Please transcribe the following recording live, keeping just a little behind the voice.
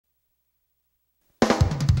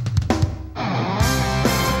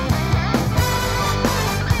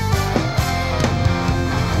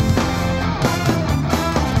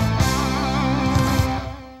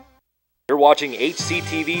watching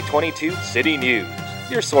HCTV 22 City News,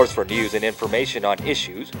 your source for news and information on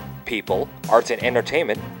issues, people, arts and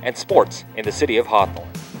entertainment, and sports in the city of Hawthorne.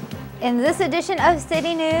 In this edition of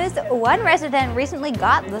City News, one resident recently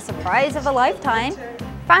got the surprise of a lifetime.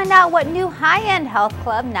 Find out what new high-end health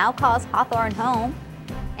club now calls Hawthorne home.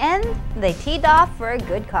 And they teed off for a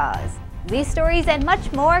good cause. These stories and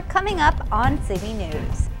much more coming up on City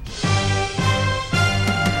News.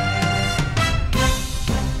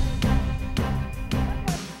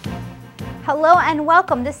 Hello and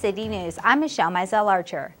welcome to City News. I'm Michelle Mizell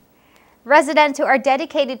Archer. Residents who are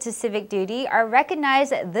dedicated to civic duty are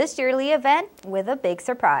recognized at this yearly event with a big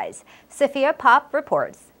surprise. Sophia Pop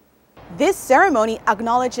reports. This ceremony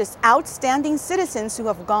acknowledges outstanding citizens who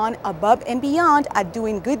have gone above and beyond at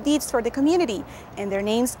doing good deeds for the community, and their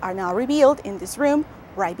names are now revealed in this room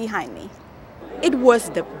right behind me. It was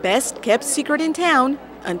the best kept secret in town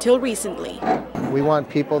until recently. We want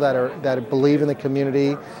people that believe in the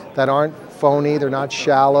community, that aren't phony, they're not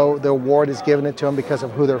shallow. The award is given it to them because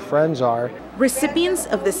of who their friends are. Recipients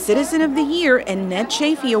of the Citizen of the Year and Ned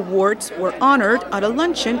Chafee Awards were honored at a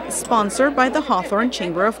luncheon sponsored by the Hawthorne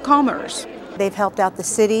Chamber of Commerce. They've helped out the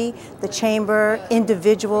city, the chamber,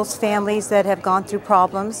 individuals, families that have gone through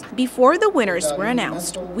problems. Before the winners were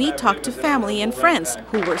announced, we talked to family and friends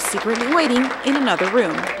who were secretly waiting in another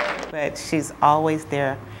room. But she's always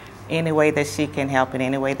there any way that she can help, in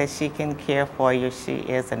any way that she can care for you. She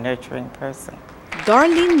is a nurturing person.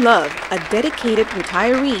 Darlene Love, a dedicated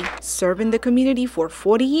retiree serving the community for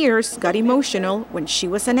 40 years, got emotional when she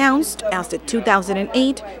was announced as the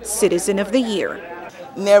 2008 Citizen of the Year.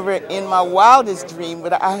 Never in my wildest dream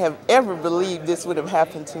would I have ever believed this would have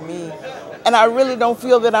happened to me. And I really don't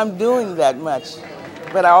feel that I'm doing that much.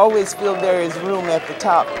 But I always feel there is room at the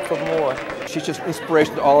top for more. She's just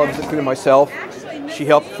inspiration to all of us, including myself. She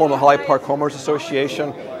helped form the Holly Park Homeowners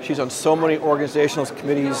Association. She's on so many organizational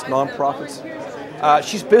committees, nonprofits.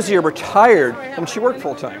 She's busy or retired when she worked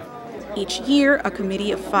full time. Each year, a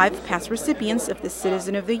committee of 5 past recipients of the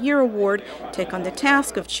Citizen of the Year Award take on the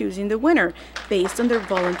task of choosing the winner based on their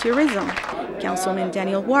volunteerism. Councilman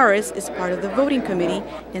Daniel Juarez is part of the voting committee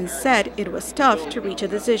and said it was tough to reach a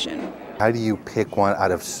decision. How do you pick one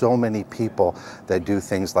out of so many people that do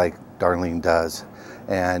things like Darlene does?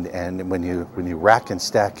 And when you rack and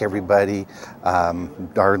stack everybody,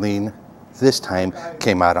 Darlene this time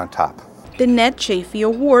came out on top. The Ned Chafee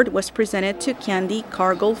Award was presented to Candy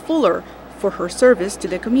Cargill Fuller for her service to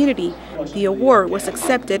the community. The award was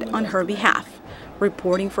accepted on her behalf.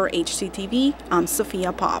 Reporting for HCTV, I'm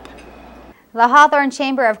Sophia Pop. The Hawthorne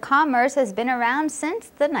Chamber of Commerce has been around since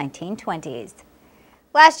the 1920s.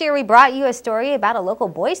 Last year, we brought you a story about a local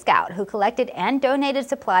Boy Scout who collected and donated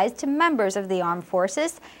supplies to members of the armed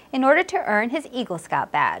forces in order to earn his Eagle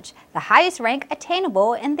Scout badge, the highest rank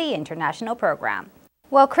attainable in the international program.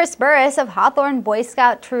 Well, Chris Burris of Hawthorne Boy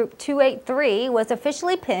Scout Troop 283 was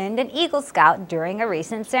officially pinned an Eagle Scout during a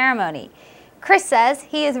recent ceremony. Chris says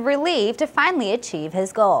he is relieved to finally achieve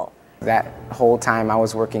his goal. That whole time I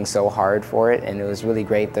was working so hard for it, and it was really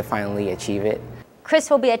great to finally achieve it. Chris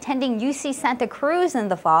will be attending UC Santa Cruz in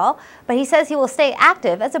the fall, but he says he will stay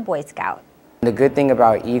active as a Boy Scout. The good thing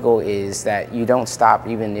about Eagle is that you don't stop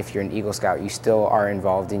even if you're an Eagle Scout. You still are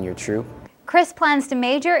involved in your troop. Chris plans to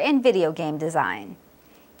major in video game design.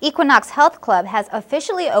 Equinox Health Club has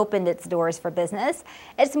officially opened its doors for business.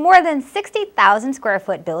 Its more than 60,000 square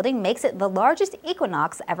foot building makes it the largest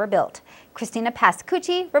Equinox ever built. Christina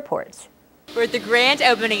Pascucci reports. We're at the grand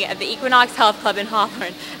opening of the Equinox Health Club in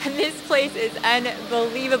Hawthorne, and this place is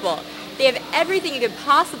unbelievable. They have everything you could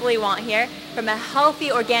possibly want here, from a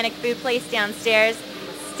healthy organic food place downstairs,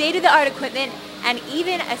 state-of-the-art equipment, and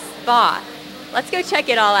even a spa. Let's go check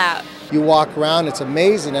it all out. You walk around, it's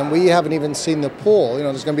amazing, and we haven't even seen the pool. You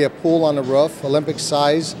know, there's going to be a pool on the roof,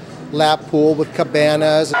 Olympic-size lap pool with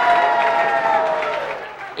cabanas.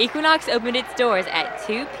 Equinox opened its doors at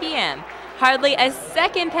 2 p.m. Hardly a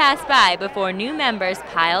second passed by before new members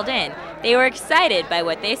piled in. They were excited by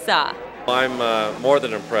what they saw. I'm more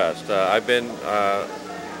than impressed. I've been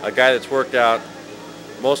a guy that's worked out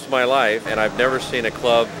most of my life, and I've never seen a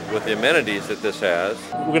club with the amenities that this has.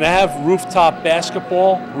 We're going to have rooftop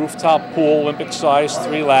basketball, rooftop pool, Olympic size,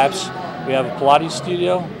 3 laps. We have a Pilates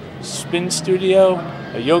studio, spin studio,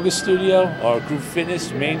 a yoga studio, our group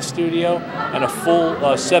fitness main studio, and a full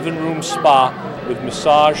 7-room spa with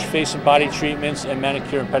massage, face and body treatments, and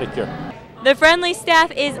manicure and pedicure. The friendly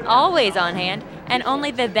staff is always on hand, and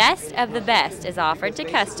only the best of the best is offered to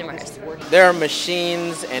customers. There are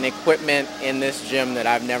machines and equipment in this gym that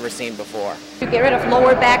I've never seen before. To get rid of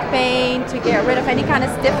lower back pain, to get rid of any kind of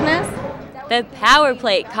stiffness. The power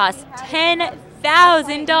plate costs $10,000.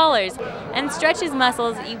 $1,000 and stretches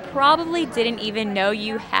muscles you probably didn't even know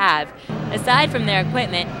you have. Aside from their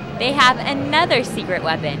equipment, they have another secret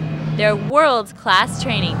weapon, their world-class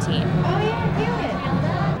training team.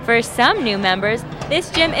 For some new members, this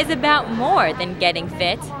gym is about more than getting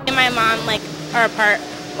fit. Me and my mom are apart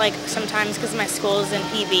sometimes because my school's in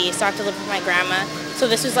PV, so I have to live with my grandma. So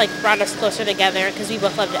this was brought us closer together because we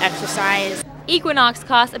both love to exercise. Equinox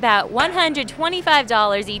costs about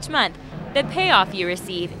 $125 each month. The payoff you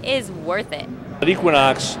receive is worth it. At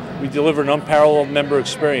Equinox, we deliver an unparalleled member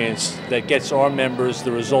experience that gets our members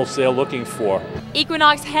the results they're looking for.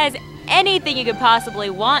 Equinox has anything you could possibly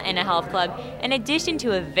want in a health club, in addition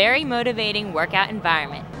to a very motivating workout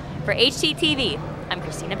environment. For HTTV, I'm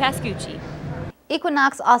Christina Pascucci.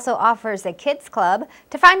 Equinox also offers a kids club.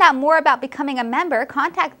 To find out more about becoming a member,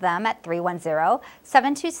 contact them at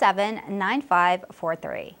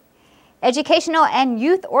 310-727-9543. Educational and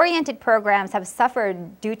youth-oriented programs have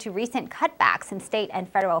suffered due to recent cutbacks in state and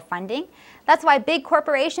federal funding. That's why big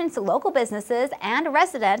corporations, local businesses, and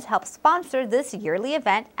residents help sponsor this yearly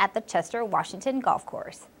event at the Chester, Washington Golf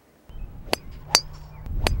Course.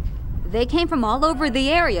 They came from all over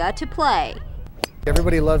the area to play.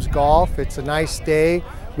 Everybody loves golf. It's a nice day.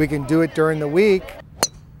 We can do it during the week.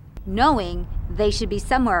 Knowing they should be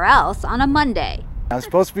somewhere else on a Monday. I'm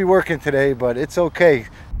supposed to be working today, but it's okay.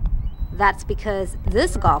 That's because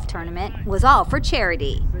this golf tournament was all for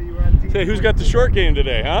charity. Say, who's got the short game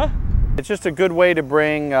today, huh? It's just a good way to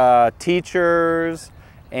bring teachers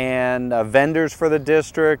and vendors for the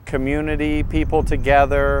district, community people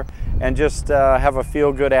together, and just have a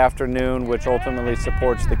feel-good afternoon, which ultimately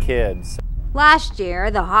supports the kids. Last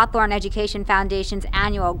year, the Hawthorne Education Foundation's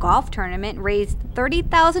annual golf tournament raised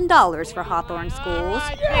 $30,000 for Hawthorne schools.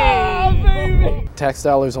 Tax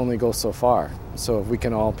dollars only go so far, so if we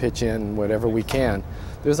can all pitch in whatever we can,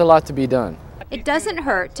 there's a lot to be done. It doesn't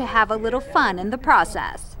hurt to have a little fun in the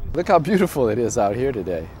process. Look how beautiful it is out here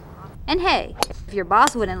today. And hey, if your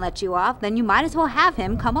boss wouldn't let you off, then you might as well have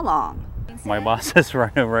him come along. My boss is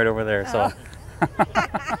right over there, so.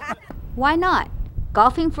 Why not?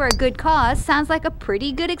 Golfing for a good cause sounds like a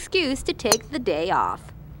pretty good excuse to take the day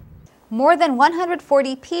off. More than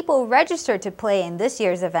 140 people registered to play in this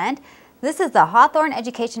year's event. This is the Hawthorne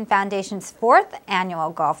Education Foundation's 4th annual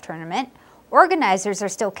golf tournament. Organizers are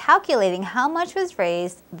still calculating how much was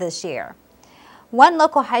raised this year. One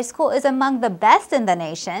local high school is among the best in the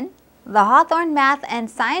nation. The Hawthorne Math and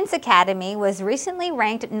Science Academy was recently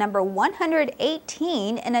ranked number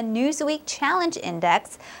 118 in a Newsweek Challenge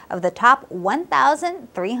Index of the top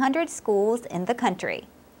 1,300 schools in the country.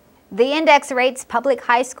 The index rates public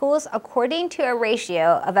high schools according to a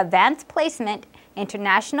ratio of advanced placement,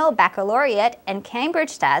 international baccalaureate, and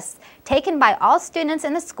Cambridge tests taken by all students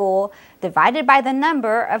in the school divided by the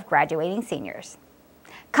number of graduating seniors.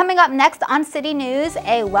 Coming up next on City News,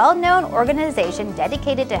 a well-known organization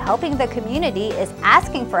dedicated to helping the community is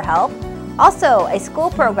asking for help. Also, a school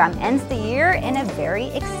program ends the year in a very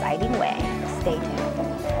exciting way. Stay tuned.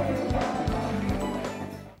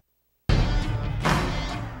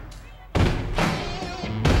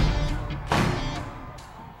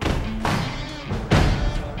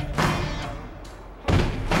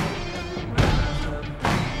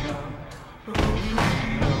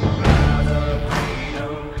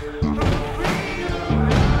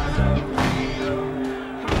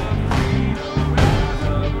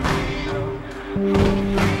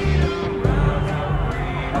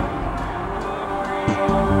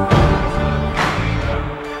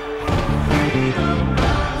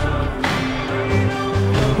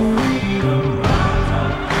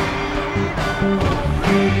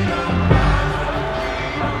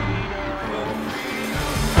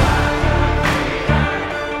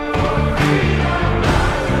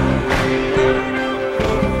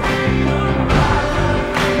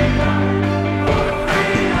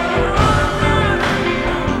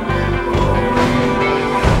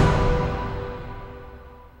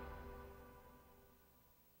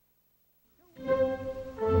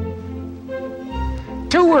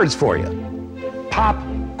 Two words for you. Pop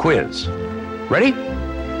quiz. Ready?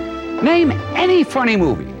 Name any funny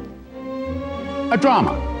movie. A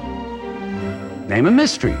drama. Name a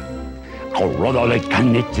mystery. And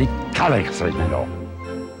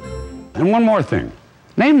one more thing.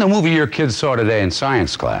 Name the movie your kids saw today in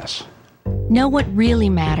science class. Know what really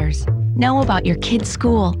matters. Know about your kid's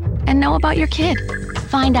school. And know about your kid.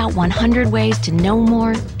 Find out 100 ways to know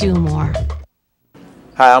more, do more.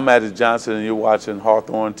 Hi, I'm Magic Johnson, and you're watching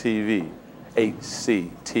Hawthorne TV,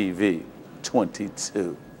 HCTV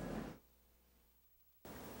 22.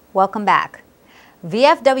 Welcome back.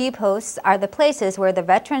 VFW posts are the places where the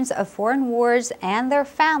veterans of foreign wars and their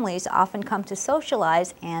families often come to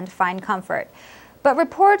socialize and find comfort. But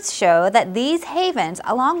reports show that these havens,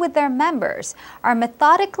 along with their members, are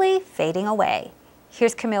methodically fading away.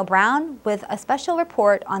 Here's Camille Brown with a special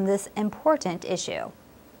report on this important issue.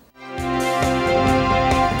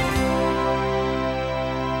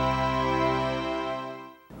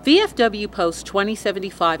 VFW Post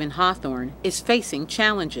 2075 in Hawthorne is facing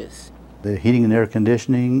challenges. The heating and air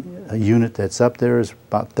conditioning unit that's up there is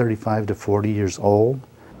about 35 to 40 years old.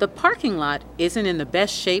 The parking lot isn't in the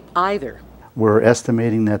best shape either. We're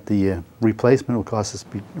estimating that the replacement will cost us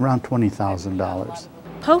around $20,000.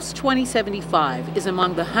 Post 2075 is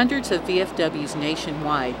among the hundreds of VFWs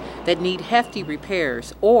nationwide that need hefty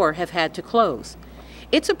repairs or have had to close.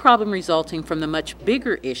 It's a problem resulting from the much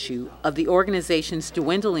bigger issue of the organization's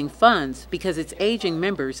dwindling funds because its aging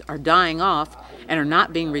members are dying off and are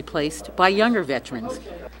not being replaced by younger veterans.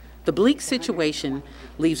 The bleak situation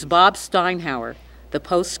leaves Bob Steinhauer, the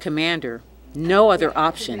Post's commander, no other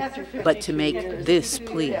option but to make this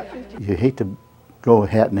plea. You hate to go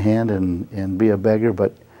hat in hand and be a beggar,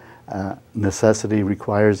 but necessity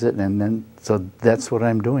requires it, and so that's what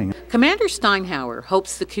I'm doing. Commander Steinhauer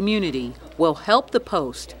hopes the community will help the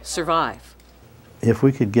Post survive. If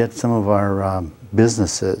we could get some of our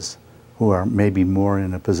businesses who are maybe more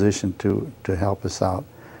in a position to help us out,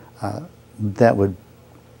 that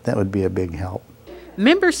would be a big help.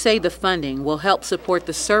 Members say the funding will help support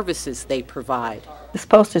the services they provide. This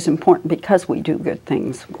post is important because we do good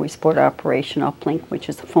things. We support Operation Uplink, which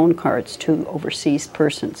is the phone cards to overseas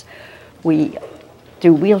persons. We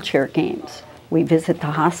do wheelchair games. We visit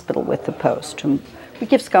the hospital with the post. And we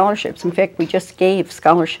give scholarships. In fact, we just gave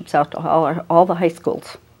scholarships out to all the high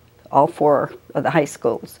schools, all 4 of the high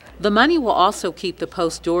schools. The money will also keep the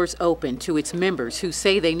Post doors open to its members who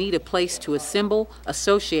say they need a place to assemble,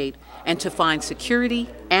 associate, and to find security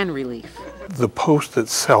and relief. The Post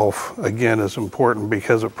itself, again, is important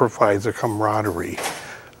because it provides a camaraderie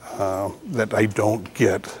that I don't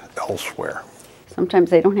get elsewhere. Sometimes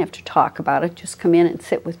they don't have to talk about it, just come in and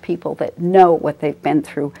sit with people that know what they've been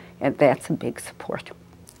through, and that's a big support.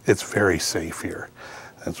 It's very safe here.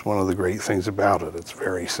 That's one of the great things about it. It's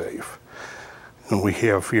very safe. And we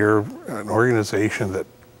have here an organization that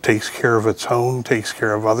takes care of its own, takes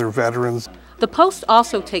care of other veterans. The Post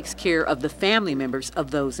also takes care of the family members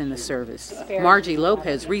of those in the service. Margie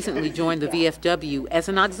Lopez recently joined the VFW as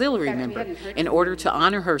an auxiliary member in order to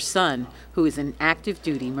honor her son, who is an active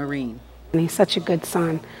duty Marine. He's such a good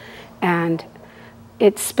son, and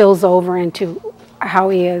it spills over into how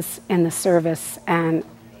he is in the service, and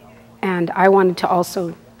I wanted to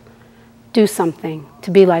also do something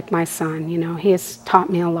to be like my son. You know, he has taught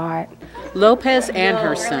me a lot. Lopez and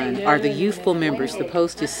her son are the youthful members the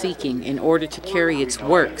Post is seeking in order to carry its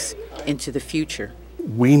works into the future.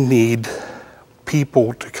 We need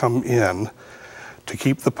people to come in to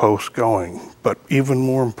keep the Post going, but even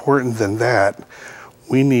more important than that,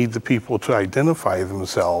 we need the people to identify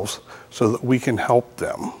themselves so that we can help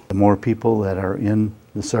them. The more people that are in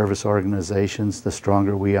the service organizations, the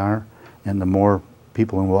stronger we are, and the more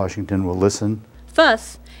people in Washington will listen.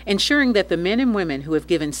 Thus, ensuring that the men and women who have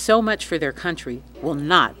given so much for their country will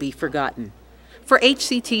not be forgotten. For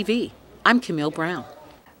HCTV, I'm Camille Brown.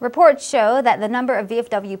 Reports show that the number of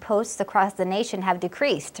VFW posts across the nation have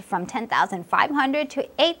decreased from 10,500 to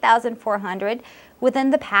 8,400 within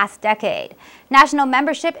the past decade. National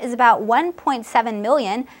membership is about 1.7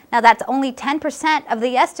 million. Now that's only 10% of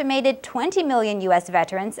the estimated 20 million U.S.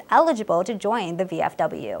 veterans eligible to join the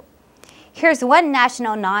VFW. Here's one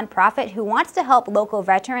national nonprofit who wants to help local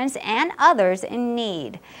veterans and others in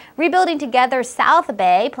need. Rebuilding Together South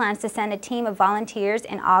Bay plans to send a team of volunteers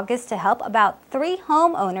in August to help about 3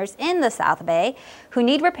 homeowners in the South Bay who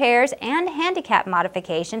need repairs and handicap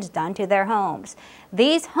modifications done to their homes.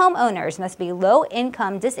 These homeowners must be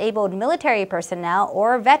low-income disabled military personnel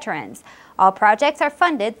or veterans. All projects are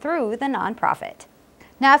funded through the nonprofit.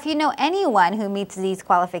 Now, if you know anyone who meets these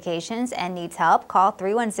qualifications and needs help, call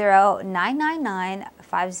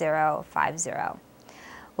 310-999-5050.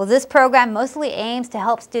 Well, this program mostly aims to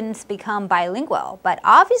help students become bilingual, but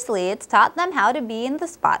obviously it's taught them how to be in the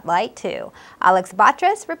spotlight too. Alex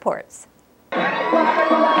Batres reports.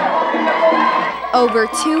 Over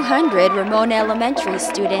 200 Ramon Elementary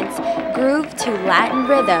students grooved to Latin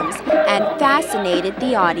rhythms and fascinated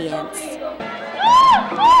the audience.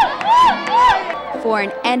 For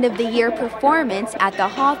an end-of-the-year performance at the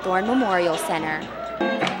Hawthorne Memorial Center.